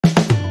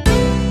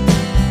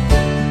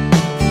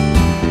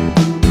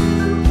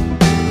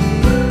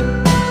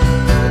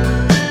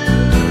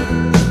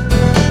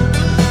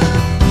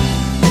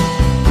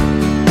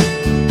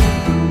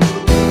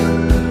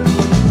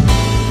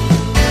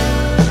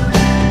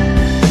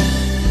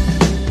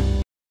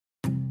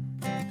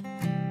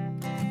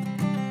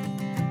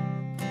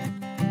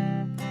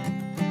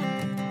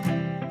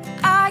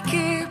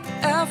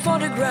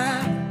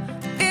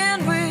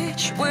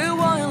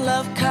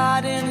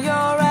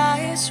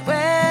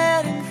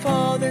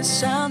the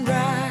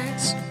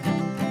sunrise.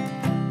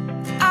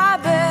 I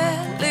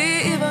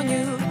barely even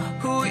knew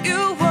who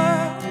you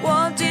were.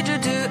 What did you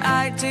do?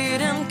 I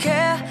didn't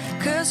care,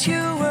 'cause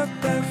you were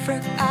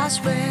perfect, I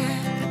swear.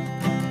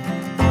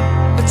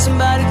 But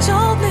somebody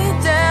told me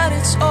that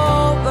it's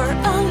over.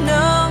 I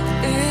know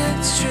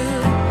it's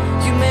true.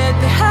 You made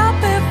me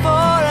happy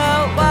for a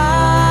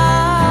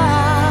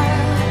while.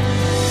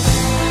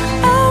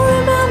 I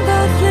remember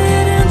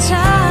fleeting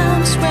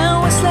times when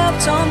we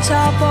slept on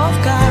top of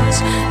cars.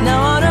 Now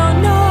I don't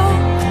know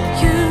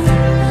you,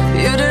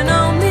 you don't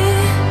know me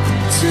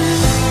too.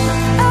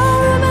 I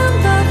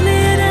remember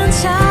fleeting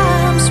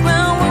times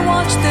when we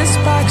watched the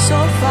sparks so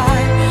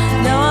fire.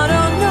 Now I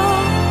don't know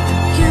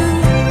you,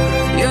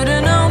 you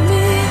don't know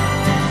me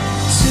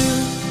too.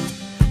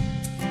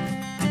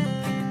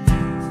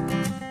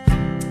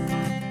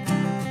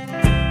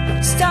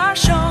 Stars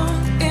shone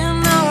in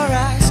our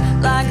eyes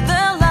like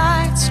the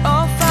lights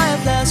of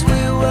fireflies.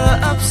 We were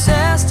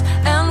obsessed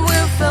and we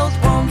felt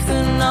warmth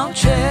in our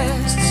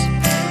chests.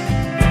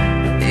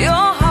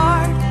 Your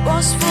heart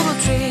was full of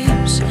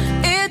dreams.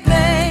 It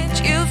made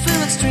you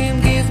feel extreme.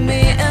 Give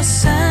me a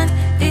sign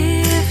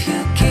if you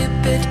keep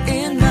it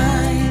in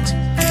mind.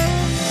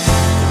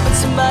 But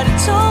somebody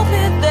told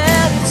me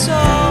that it's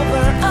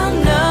over. I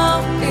know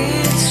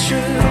it's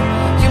true.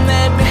 You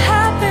made me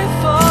happy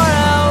for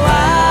a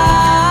while.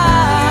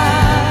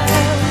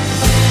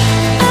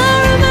 I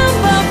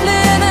remember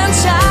fleeting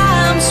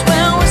times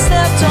when we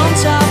slept on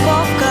top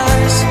of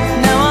cars.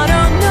 Now I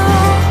don't know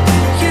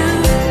you,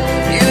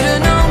 you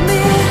don't know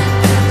me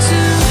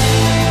too.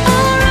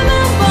 I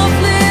remember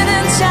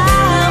fleeting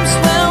times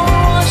when we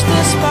watched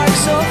the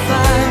sparks so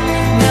fire.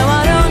 Now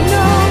I don't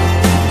know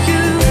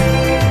you,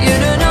 you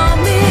don't know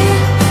me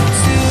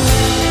too.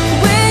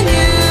 We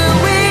knew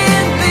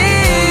we'd be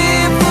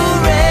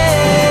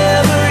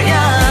forever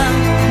young.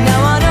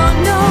 Now I don't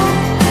know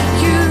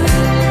you,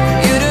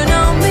 you don't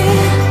know me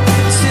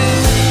too.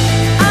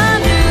 I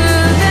knew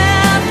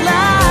that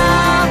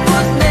love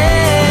would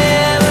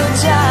never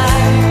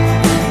die.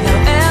 Now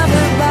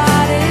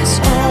everybody's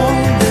on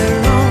their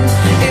own.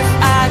 If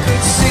I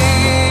could see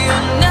you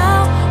now,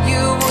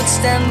 you would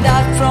stand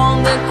out from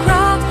the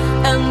crowd,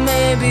 and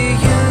maybe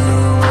you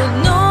would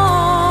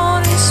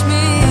notice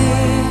me.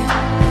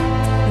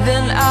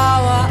 Then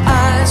our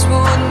eyes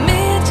would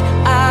meet.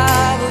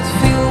 I would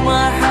feel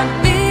my heart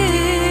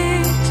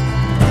beat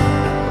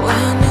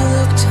when you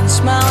looked and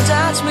smiled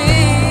at me.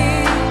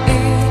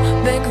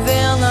 Back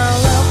then our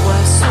love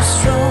was so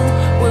strong.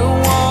 We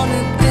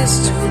wanted this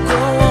to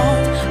go on,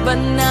 but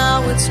now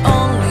it's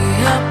only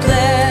a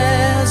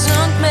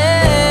pleasant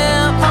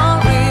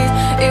memory.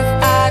 If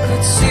I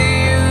could see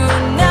you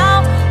now,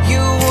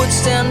 you would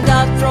stand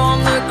out from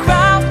the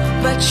crowd,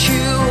 but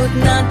you would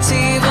not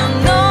even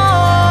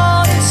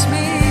notice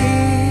me.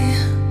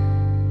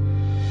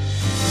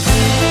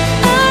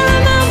 I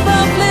remember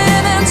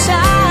fleeting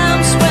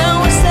times when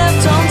we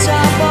slept on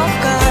top of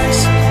cars.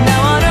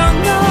 Now I don't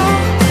know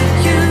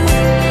you,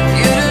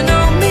 you don't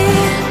know me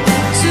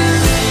too.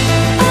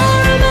 I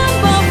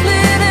remember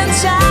fleeting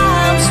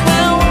times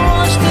when we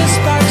watched the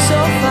sparks so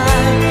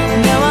fire.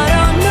 Now I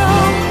don't know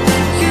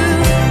you,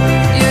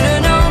 you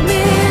don't know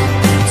me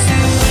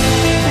too.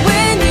 We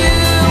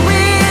knew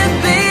we'd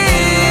be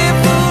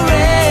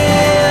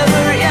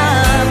forever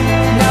young.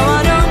 Now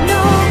I don't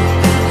know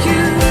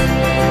you,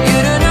 you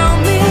don't know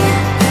me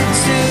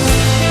too.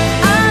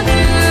 I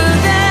knew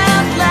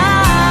that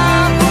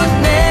love would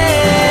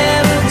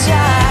never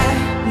die.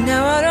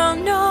 Now I don't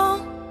know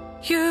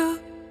you,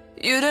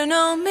 you don't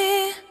know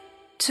me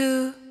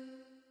too.